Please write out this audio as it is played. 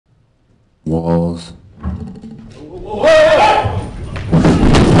walls.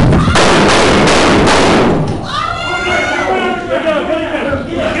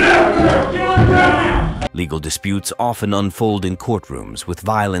 Legal disputes often unfold in courtrooms, with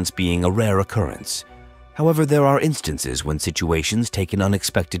violence being a rare occurrence. However, there are instances when situations take an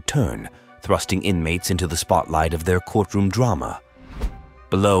unexpected turn, thrusting inmates into the spotlight of their courtroom drama.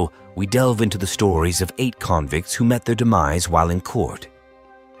 Below, we delve into the stories of 8 convicts who met their demise while in court.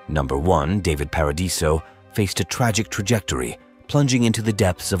 Number 1, David Paradiso, faced a tragic trajectory, plunging into the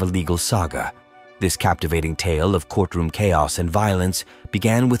depths of a legal saga. This captivating tale of courtroom chaos and violence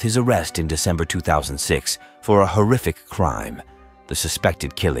began with his arrest in December 2006 for a horrific crime, the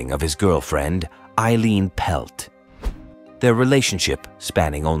suspected killing of his girlfriend, Eileen Pelt. Their relationship,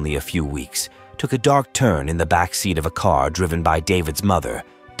 spanning only a few weeks, took a dark turn in the back seat of a car driven by David's mother,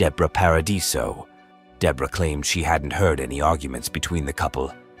 Deborah Paradiso. Deborah claimed she hadn't heard any arguments between the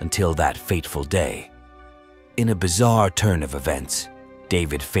couple until that fateful day. In a bizarre turn of events,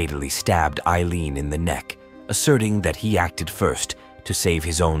 David fatally stabbed Eileen in the neck, asserting that he acted first to save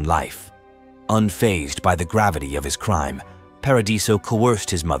his own life. Unfazed by the gravity of his crime, Paradiso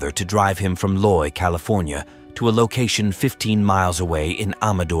coerced his mother to drive him from Loy, California, to a location 15 miles away in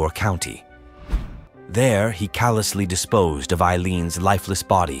Amador County. There, he callously disposed of Eileen's lifeless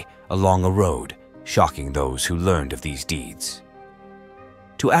body along a road, shocking those who learned of these deeds.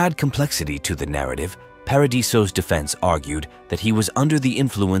 To add complexity to the narrative, Paradiso's defense argued that he was under the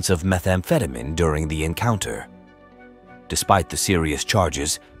influence of methamphetamine during the encounter. Despite the serious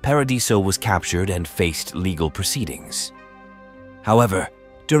charges, Paradiso was captured and faced legal proceedings. However,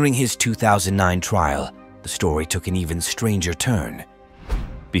 during his 2009 trial, the story took an even stranger turn.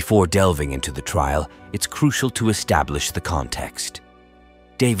 Before delving into the trial, it's crucial to establish the context.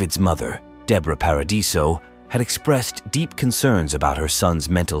 David's mother, Deborah Paradiso, had expressed deep concerns about her son's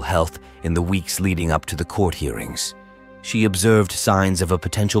mental health in the weeks leading up to the court hearings. She observed signs of a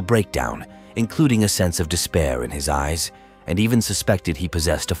potential breakdown, including a sense of despair in his eyes, and even suspected he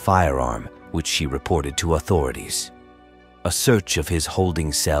possessed a firearm, which she reported to authorities. A search of his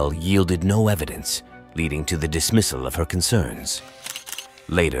holding cell yielded no evidence, leading to the dismissal of her concerns.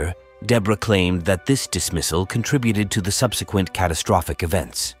 Later, Deborah claimed that this dismissal contributed to the subsequent catastrophic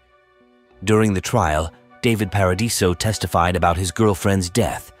events. During the trial, David Paradiso testified about his girlfriend's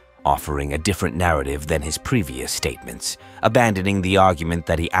death, offering a different narrative than his previous statements, abandoning the argument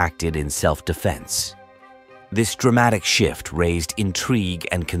that he acted in self-defense. This dramatic shift raised intrigue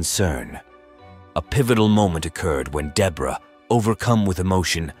and concern. A pivotal moment occurred when Deborah, overcome with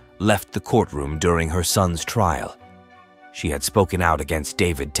emotion, left the courtroom during her son's trial. She had spoken out against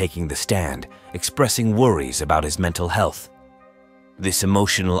David taking the stand, expressing worries about his mental health. This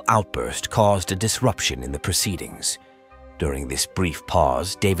emotional outburst caused a disruption in the proceedings. During this brief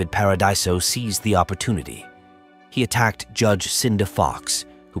pause, David Paradiso seized the opportunity. He attacked Judge Cinda Fox,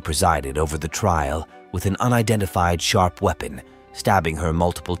 who presided over the trial, with an unidentified sharp weapon, stabbing her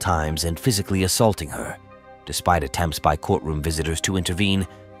multiple times and physically assaulting her. Despite attempts by courtroom visitors to intervene,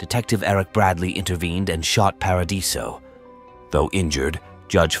 Detective Eric Bradley intervened and shot Paradiso. Though injured,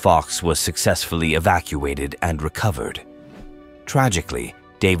 Judge Fox was successfully evacuated and recovered. Tragically,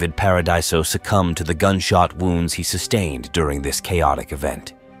 David Paradiso succumbed to the gunshot wounds he sustained during this chaotic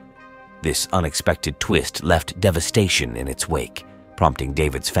event. This unexpected twist left devastation in its wake, prompting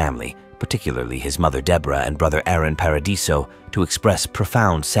David's family, particularly his mother Deborah and brother Aaron Paradiso, to express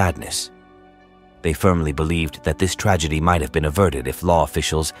profound sadness. They firmly believed that this tragedy might have been averted if law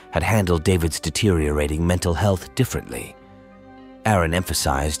officials had handled David's deteriorating mental health differently. Aaron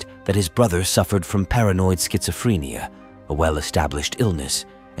emphasized that his brother suffered from paranoid schizophrenia, a well-established illness,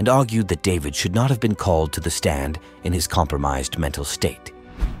 and argued that David should not have been called to the stand in his compromised mental state.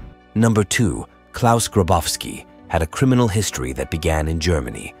 Number 2, Klaus Grabowski had a criminal history that began in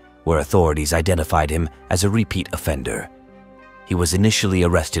Germany, where authorities identified him as a repeat offender. He was initially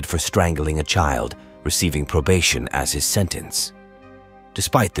arrested for strangling a child, receiving probation as his sentence.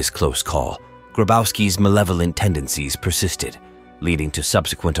 Despite this close call, Grabowski's malevolent tendencies persisted, leading to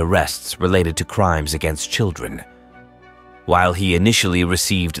subsequent arrests related to crimes against children. While he initially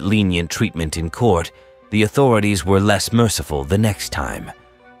received lenient treatment in court, the authorities were less merciful the next time.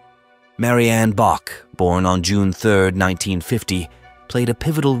 Marianne Bock, born on June 3, 1950, played a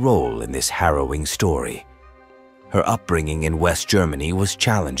pivotal role in this harrowing story. Her upbringing in West Germany was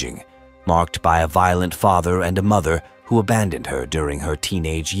challenging, marked by a violent father and a mother who abandoned her during her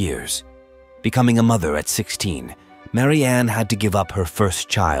teenage years. Becoming a mother at 16, Marianne had to give up her first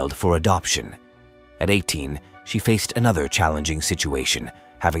child for adoption. At 18, she faced another challenging situation,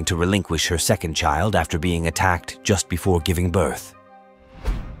 having to relinquish her second child after being attacked just before giving birth.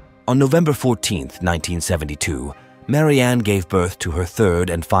 On November 14, 1972, Marianne gave birth to her third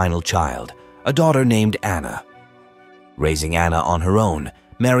and final child, a daughter named Anna. Raising Anna on her own,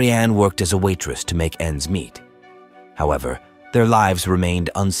 Marianne worked as a waitress to make ends meet. However, their lives remained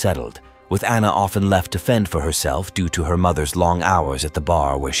unsettled, with Anna often left to fend for herself due to her mother's long hours at the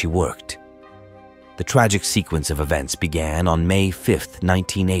bar where she worked. The tragic sequence of events began on May 5,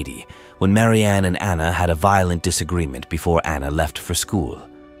 1980, when Marianne and Anna had a violent disagreement before Anna left for school.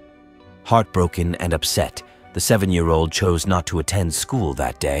 Heartbroken and upset, the 7-year-old chose not to attend school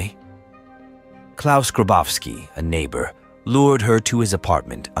that day. Klaus Grabowski, a neighbor, lured her to his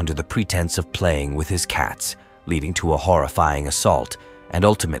apartment under the pretense of playing with his cats, leading to a horrifying assault and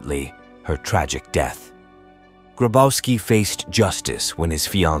ultimately her tragic death. Grabowski faced justice when his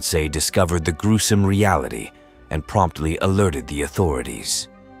fiancée discovered the gruesome reality and promptly alerted the authorities.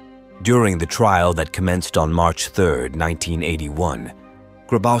 During the trial that commenced on March 3, 1981,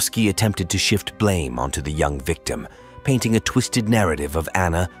 Grabowski attempted to shift blame onto the young victim, painting a twisted narrative of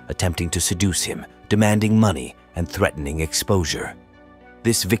Anna attempting to seduce him, demanding money, and threatening exposure.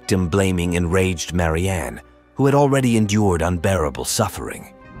 This victim-blaming enraged Marianne, who had already endured unbearable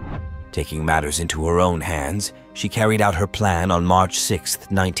suffering. Taking matters into her own hands, she carried out her plan on March 6,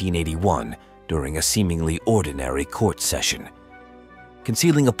 1981, during a seemingly ordinary court session.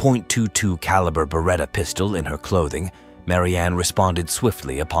 Concealing a .22 caliber Beretta pistol in her clothing, Marianne responded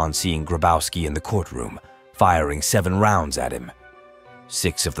swiftly upon seeing Grabowski in the courtroom, firing 7 rounds at him.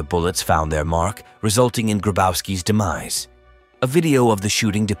 6 of the bullets found their mark, resulting in Grabowski's demise. A video of the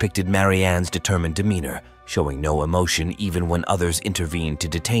shooting depicted Marianne's determined demeanor, showing no emotion even when others intervened to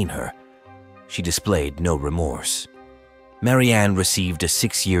detain her. She displayed no remorse. Marianne received a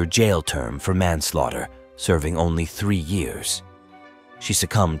 6-year jail term for manslaughter, serving only 3 years. She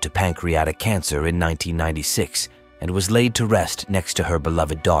succumbed to pancreatic cancer in 1996 and was laid to rest next to her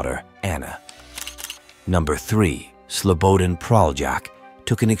beloved daughter, Anna. Number 3, Slobodan Praljak,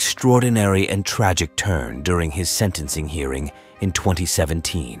 took an extraordinary and tragic turn during his sentencing hearing in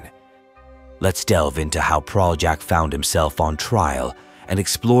 2017. Let's delve into how Praljak found himself on trial and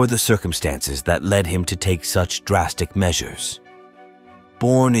explore the circumstances that led him to take such drastic measures.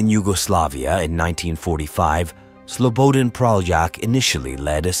 Born in Yugoslavia in 1945, Slobodan Praljak initially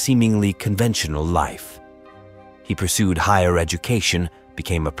led a seemingly conventional life. He pursued higher education,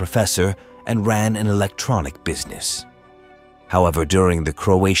 became a professor, and ran an electronic business. However, during the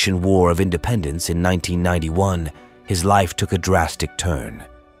Croatian War of Independence in 1991, his life took a drastic turn.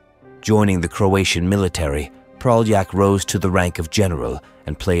 Joining the Croatian military, Praljak rose to the rank of general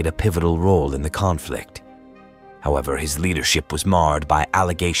and played a pivotal role in the conflict. However, his leadership was marred by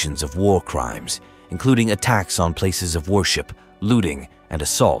allegations of war crimes, including attacks on places of worship, looting, and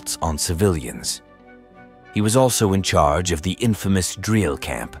assaults on civilians. He was also in charge of the infamous drill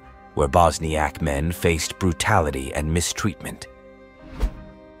camp, where Bosniak men faced brutality and mistreatment.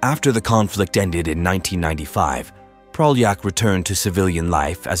 After the conflict ended in 1995, Praljak returned to civilian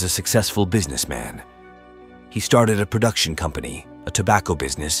life as a successful businessman. He started a production company, a tobacco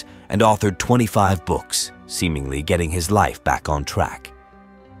business, and authored 25 books, seemingly getting his life back on track.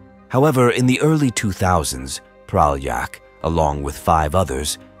 However, in the early 2000s, Praljak, along with 5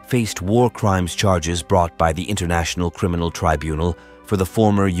 others, faced war crimes charges brought by the International Criminal Tribunal for the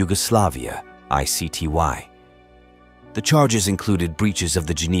former Yugoslavia, ICTY. The charges included breaches of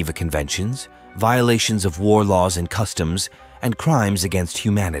the Geneva Conventions, violations of war laws and customs, and crimes against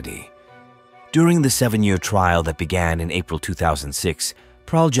humanity. During the 7-year trial that began in April 2006,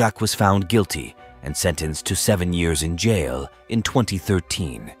 Praljak was found guilty and sentenced to 7 years in jail in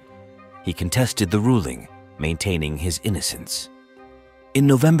 2013. He contested the ruling, maintaining his innocence. In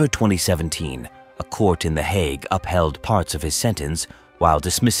November 2017, a court in The Hague upheld parts of his sentence while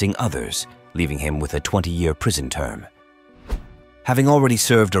dismissing others, leaving him with a 20-year prison term. Having already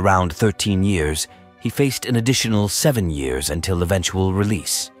served around 13 years, he faced an additional 7 years until eventual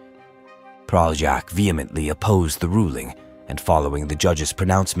release. Praljak vehemently opposed the ruling and, following the judge's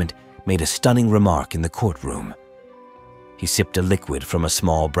pronouncement, made a stunning remark in the courtroom. He sipped a liquid from a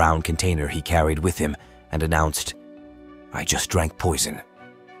small brown container he carried with him and announced, "I just drank poison."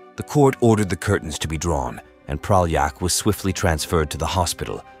 The court ordered the curtains to be drawn, and Praljak was swiftly transferred to the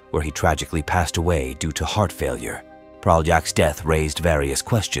hospital, where he tragically passed away due to heart failure. Praljak's death raised various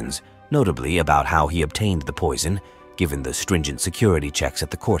questions, notably about how he obtained the poison, given the stringent security checks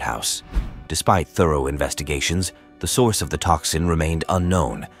at the courthouse. Despite thorough investigations, the source of the toxin remained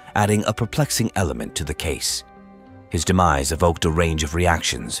unknown, adding a perplexing element to the case. His demise evoked a range of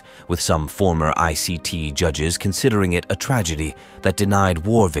reactions, with some former ICT judges considering it a tragedy that denied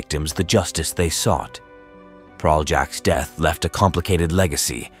war victims the justice they sought. Praljak's death left a complicated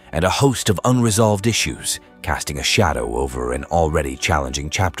legacy and a host of unresolved issues, casting a shadow over an already challenging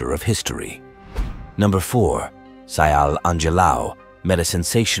chapter of history. Number 4. Sayal Angelau met a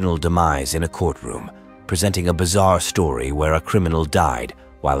sensational demise in a courtroom, presenting a bizarre story where a criminal died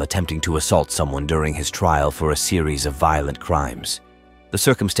while attempting to assault someone during his trial for a series of violent crimes. The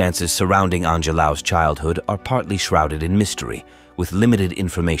circumstances surrounding Angelau's childhood are partly shrouded in mystery, with limited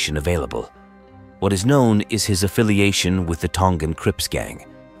information available. What is known is his affiliation with the Tongan Crips gang,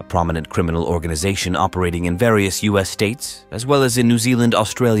 a prominent criminal organization operating in various U.S. states, as well as in New Zealand,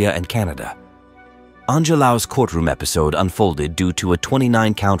 Australia, and Canada. Angelau's courtroom episode unfolded due to a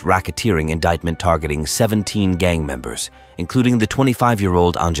 29-count racketeering indictment targeting 17 gang members, including the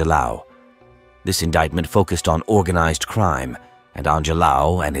 25-year-old Angelau. This indictment focused on organized crime, and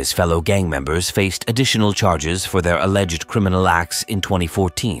Angelau and his fellow gang members faced additional charges for their alleged criminal acts in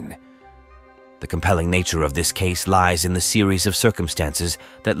 2014. The compelling nature of this case lies in the series of circumstances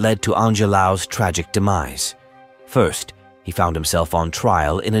that led to Angelau's tragic demise. First, he found himself on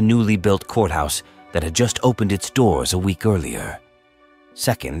trial in a newly built courthouse that had just opened its doors a week earlier.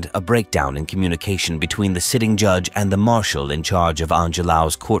 Second, a breakdown in communication between the sitting judge and the marshal in charge of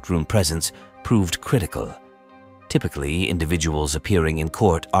Angelau's courtroom presence proved critical. Typically, individuals appearing in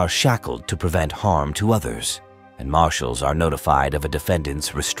court are shackled to prevent harm to others, and marshals are notified of a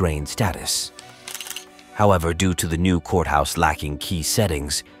defendant's restrained status. However, due to the new courthouse lacking key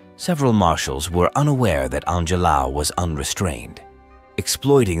settings, several marshals were unaware that Angelau was unrestrained.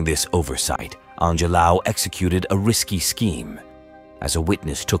 Exploiting this oversight, Angelau executed a risky scheme. As a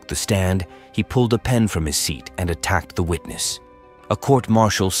witness took the stand, he pulled a pen from his seat and attacked the witness. A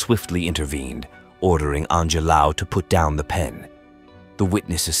court-martial swiftly intervened, ordering Angelau to put down the pen. The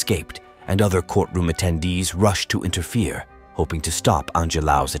witness escaped, and other courtroom attendees rushed to interfere, hoping to stop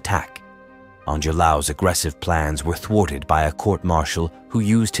Angelau's attack. Angelau's aggressive plans were thwarted by a court-martial who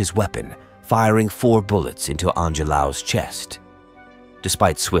used his weapon, firing 4 bullets into Angelau's chest.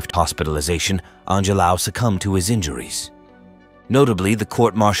 Despite swift hospitalization, Angelau succumbed to his injuries. Notably, the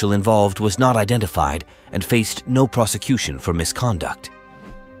court-martial involved was not identified and faced no prosecution for misconduct.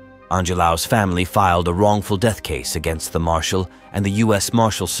 Angelau's family filed a wrongful death case against the marshal and the U.S.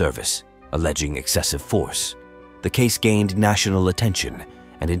 Marshal Service, alleging excessive force. The case gained national attention,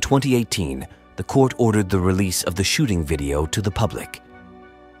 and in 2018, the court ordered the release of the shooting video to the public.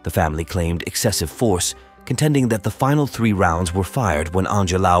 The family claimed excessive force, contending that the final 3 rounds were fired when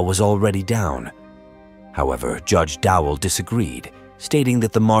Angelau was already down. However, Judge Dowell disagreed, stating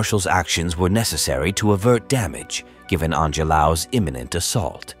that the marshal's actions were necessary to avert damage, given Angelau's imminent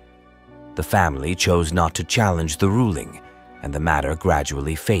assault. The family chose not to challenge the ruling, and the matter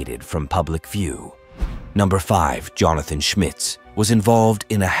gradually faded from public view. Number 5. Jonathan Schmitz was involved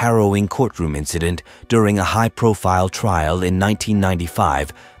in a harrowing courtroom incident during a high-profile trial in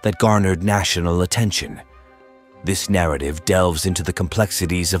 1995 that garnered national attention. This narrative delves into the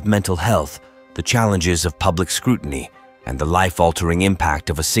complexities of mental health, the challenges of public scrutiny, and the life-altering impact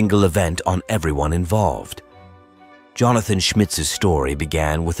of a single event on everyone involved. Jonathan Schmitz's story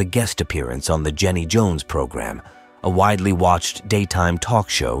began with a guest appearance on the Jenny Jones program, a widely watched daytime talk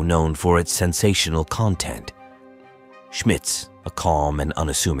show known for its sensational content. Schmitz, a calm and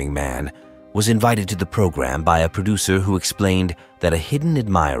unassuming man, was invited to the program by a producer who explained that a hidden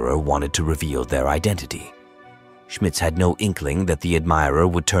admirer wanted to reveal their identity. Schmitz had no inkling that the admirer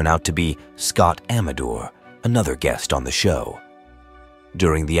would turn out to be Scott Amador, another guest on the show.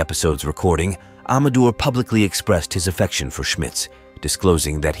 During the episode's recording, Amador publicly expressed his affection for Schmitz,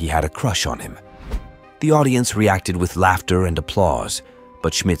 disclosing that he had a crush on him. The audience reacted with laughter and applause,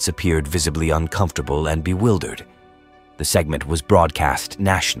 but Schmitz appeared visibly uncomfortable and bewildered. The segment was broadcast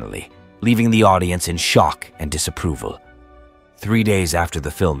nationally, leaving the audience in shock and disapproval. 3 days after the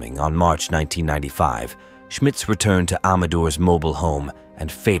filming, on March 1995, Schmitz returned to Amador's mobile home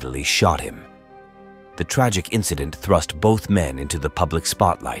and fatally shot him. The tragic incident thrust both men into the public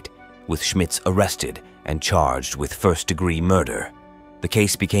spotlight, with Schmitz arrested and charged with first-degree murder. The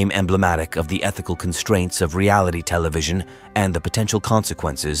case became emblematic of the ethical constraints of reality television and the potential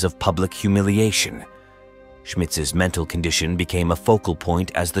consequences of public humiliation. Schmitz's mental condition became a focal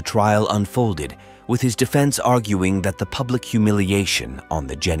point as the trial unfolded, with his defense arguing that the public humiliation on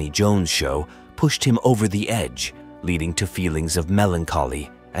the Jenny Jones show pushed him over the edge, leading to feelings of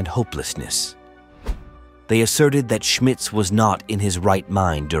melancholy and hopelessness. They asserted that Schmitz was not in his right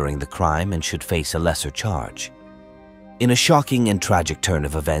mind during the crime and should face a lesser charge. In a shocking and tragic turn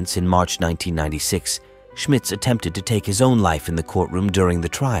of events in March 1996, Schmitz attempted to take his own life in the courtroom during the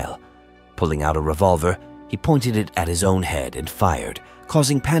trial. Pulling out a revolver, he pointed it at his own head and fired,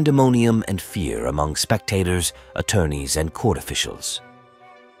 causing pandemonium and fear among spectators, attorneys, and court officials.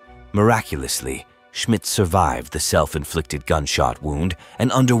 Miraculously, Schmitz survived the self-inflicted gunshot wound and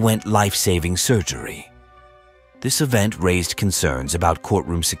underwent life-saving surgery. This event raised concerns about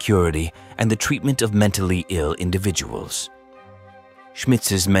courtroom security and the treatment of mentally ill individuals.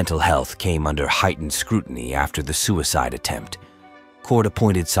 Schmitz's mental health came under heightened scrutiny after the suicide attempt.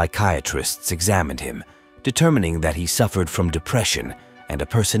 Court-appointed psychiatrists examined him, determining that he suffered from depression and a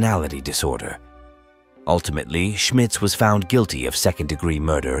personality disorder. Ultimately, Schmitz was found guilty of second-degree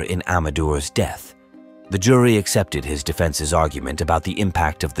murder in Amador's death. The jury accepted his defense's argument about the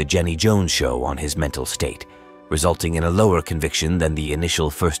impact of the Jenny Jones show on his mental state, resulting in a lower conviction than the initial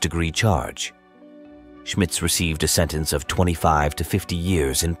first-degree charge. Schmitz received a sentence of 25 to 50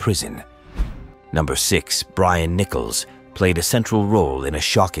 years in prison. Number 6, Brian Nichols, played a central role in a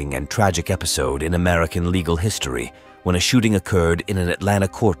shocking and tragic episode in American legal history when a shooting occurred in an Atlanta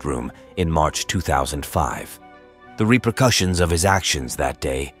courtroom in March 2005. The repercussions of his actions that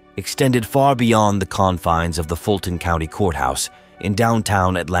day extended far beyond the confines of the Fulton County Courthouse in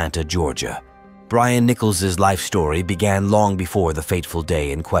downtown Atlanta, Georgia. Brian Nichols' life story began long before the fateful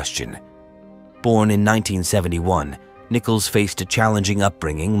day in question. Born in 1971, Nichols faced a challenging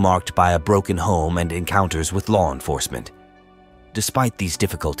upbringing marked by a broken home and encounters with law enforcement. Despite these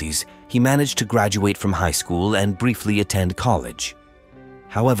difficulties, he managed to graduate from high school and briefly attend college.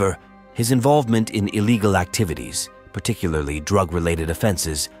 However, his involvement in illegal activities, particularly drug-related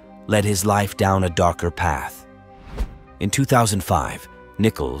offenses, led his life down a darker path. In 2005,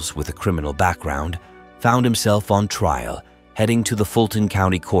 Nichols, with a criminal background, found himself on trial, heading to the Fulton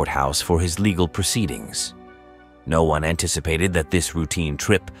County Courthouse for his legal proceedings. No one anticipated that this routine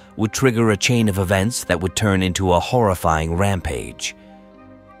trip would trigger a chain of events that would turn into a horrifying rampage.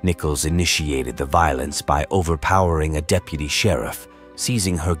 Nichols initiated the violence by overpowering a deputy sheriff,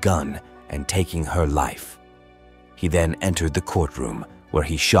 seizing her gun, and taking her life. He then entered the courtroom, where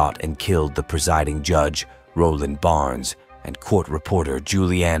he shot and killed the presiding judge, Roland Barnes, and court reporter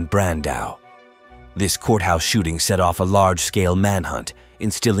Julianne Brandau. This courthouse shooting set off a large-scale manhunt,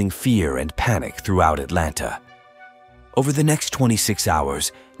 instilling fear and panic throughout Atlanta. Over the next 26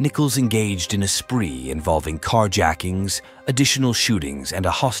 hours, Nichols engaged in a spree involving carjackings, additional shootings, and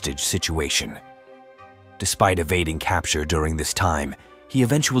a hostage situation. Despite evading capture during this time, he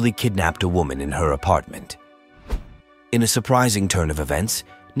eventually kidnapped a woman in her apartment. In a surprising turn of events,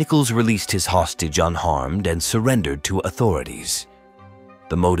 Nichols released his hostage unharmed and surrendered to authorities.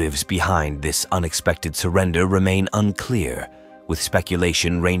 The motives behind this unexpected surrender remain unclear, with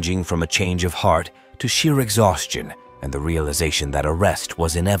speculation ranging from a change of heart to sheer exhaustion and the realization that arrest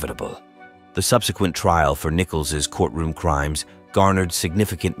was inevitable. The subsequent trial for Nichols' courtroom crimes garnered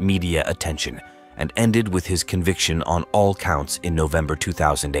significant media attention and ended with his conviction on all counts in November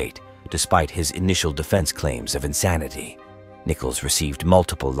 2008, despite his initial defense claims of insanity. Nichols received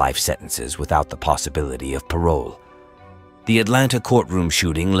multiple life sentences without the possibility of parole. The Atlanta courtroom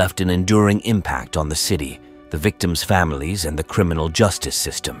shooting left an enduring impact on the city, the victims' families, and the criminal justice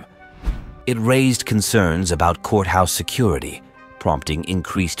system. It raised concerns about courthouse security, prompting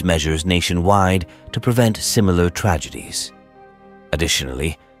increased measures nationwide to prevent similar tragedies.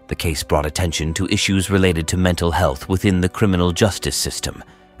 Additionally, the case brought attention to issues related to mental health within the criminal justice system,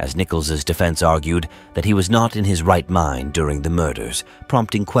 as Nichols' defense argued that he was not in his right mind during the murders,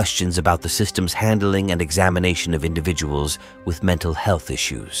 prompting questions about the system's handling and examination of individuals with mental health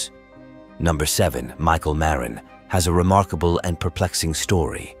issues. Number 7, Michael Marin, has a remarkable and perplexing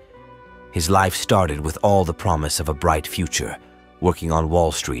story. His life started with all the promise of a bright future, working on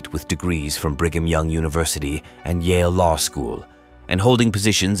Wall Street with degrees from Brigham Young University and Yale Law School, and holding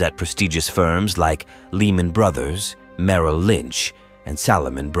positions at prestigious firms like Lehman Brothers, Merrill Lynch, and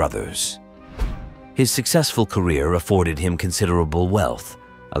Salomon Brothers. His successful career afforded him considerable wealth,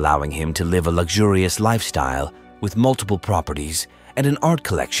 allowing him to live a luxurious lifestyle with multiple properties and an art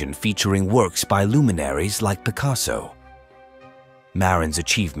collection featuring works by luminaries like Picasso. Marin's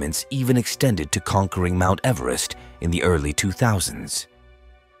achievements even extended to conquering Mount Everest in the early 2000s.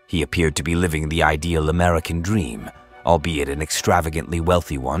 He appeared to be living the ideal American dream, albeit an extravagantly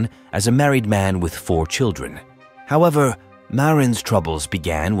wealthy one, as a married man with 4 children. However, Marin's troubles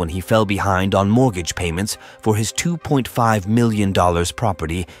began when he fell behind on mortgage payments for his $2.5 million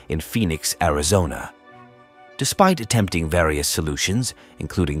property in Phoenix, Arizona. Despite attempting various solutions,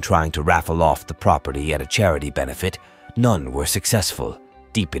 including trying to raffle off the property at a charity benefit, none were successful,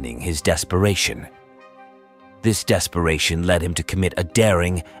 deepening his desperation. This desperation led him to commit a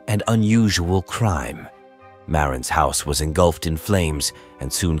daring and unusual crime. Marin's house was engulfed in flames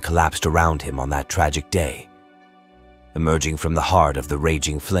and soon collapsed around him on that tragic day. Emerging from the heart of the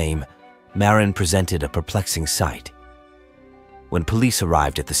raging flame, Marin presented a perplexing sight. When police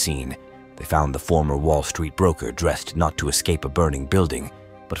arrived at the scene, they found the former Wall Street broker dressed not to escape a burning building,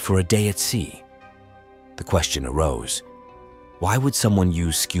 but for a day at sea. The question arose, why would someone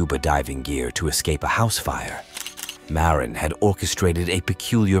use scuba diving gear to escape a house fire? Marin had orchestrated a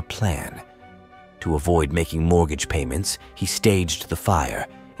peculiar plan. To avoid making mortgage payments, he staged the fire,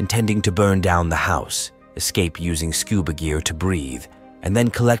 intending to burn down the house, escape using scuba gear to breathe, and then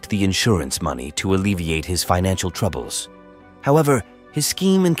collect the insurance money to alleviate his financial troubles. However, his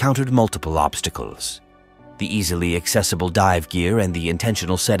scheme encountered multiple obstacles. The easily accessible dive gear and the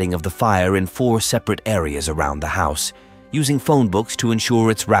intentional setting of the fire in 4 separate areas around the house, using phone books to ensure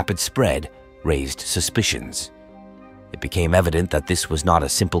its rapid spread, raised suspicions. It became evident that this was not a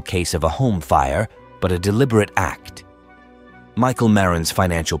simple case of a home fire, but a deliberate act. Michael Marin's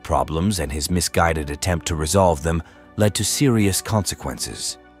financial problems and his misguided attempt to resolve them led to serious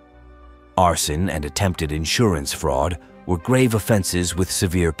consequences. Arson and attempted insurance fraud were grave offenses with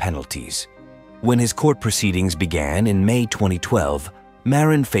severe penalties. When his court proceedings began in May 2012,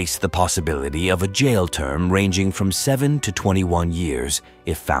 Marin faced the possibility of a jail term ranging from 7 to 21 years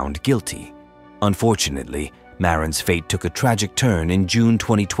if found guilty. Unfortunately, Marin's fate took a tragic turn in June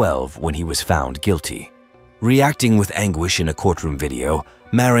 2012 when he was found guilty. Reacting with anguish in a courtroom video,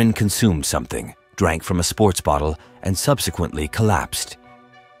 Marin consumed something, drank from a sports bottle, and subsequently collapsed.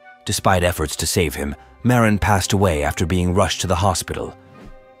 Despite efforts to save him, Marin passed away after being rushed to the hospital.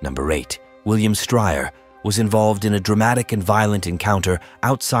 Number 8. William Stryer was involved in a dramatic and violent encounter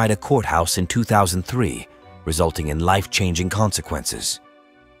outside a courthouse in 2003, resulting in life-changing consequences.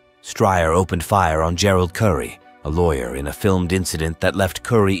 Stryer opened fire on Gerald Curry, a lawyer, in a filmed incident that left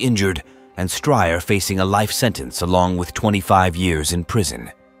Curry injured and Stryer facing a life sentence along with 25 years in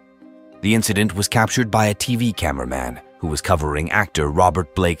prison. The incident was captured by a TV cameraman who was covering actor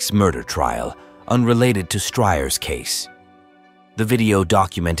Robert Blake's murder trial, unrelated to Stryer's case. The video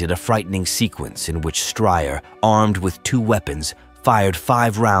documented a frightening sequence in which Stryer, armed with 2 weapons, fired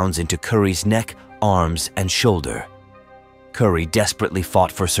 5 rounds into Curry's neck, arms, and shoulder. Curry desperately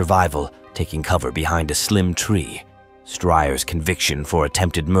fought for survival, taking cover behind a slim tree. Stryer's conviction for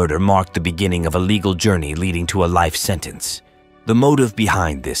attempted murder marked the beginning of a legal journey leading to a life sentence. The motive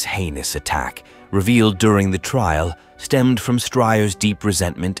behind this heinous attack, revealed during the trial, stemmed from Stryer's deep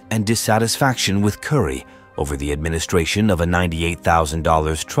resentment and dissatisfaction with Curry over the administration of a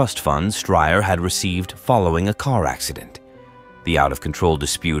 $98,000 trust fund Stryer had received following a car accident. The out-of-control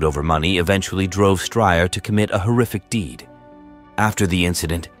dispute over money eventually drove Stryer to commit a horrific deed. After the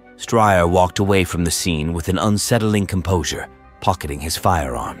incident, Stryer walked away from the scene with an unsettling composure, pocketing his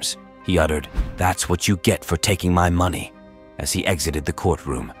firearms. He uttered, "That's what you get for taking my money," as he exited the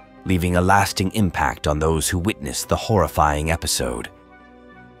courtroom, leaving a lasting impact on those who witnessed the horrifying episode.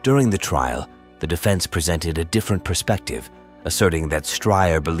 During the trial, the defense presented a different perspective, asserting that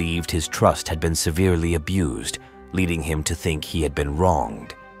Stryer believed his trust had been severely abused, leading him to think he had been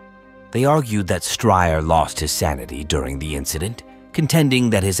wronged. They argued that Stryer lost his sanity during the incident,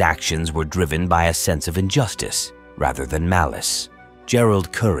 contending that his actions were driven by a sense of injustice rather than malice.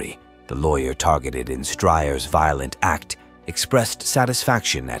 Gerald Curry, the lawyer targeted in Stryer's violent act, expressed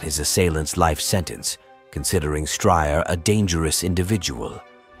satisfaction at his assailant's life sentence, considering Stryer a dangerous individual.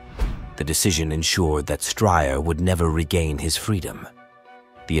 The decision ensured that Stryer would never regain his freedom.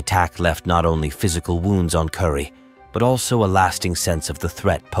 The attack left not only physical wounds on Curry, but also a lasting sense of the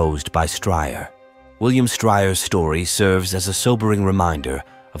threat posed by Stryer. William Stryer's story serves as a sobering reminder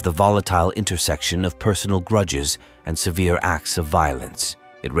of the volatile intersection of personal grudges and severe acts of violence.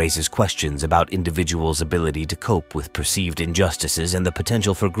 It raises questions about individuals' ability to cope with perceived injustices and the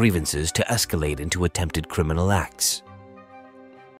potential for grievances to escalate into attempted criminal acts.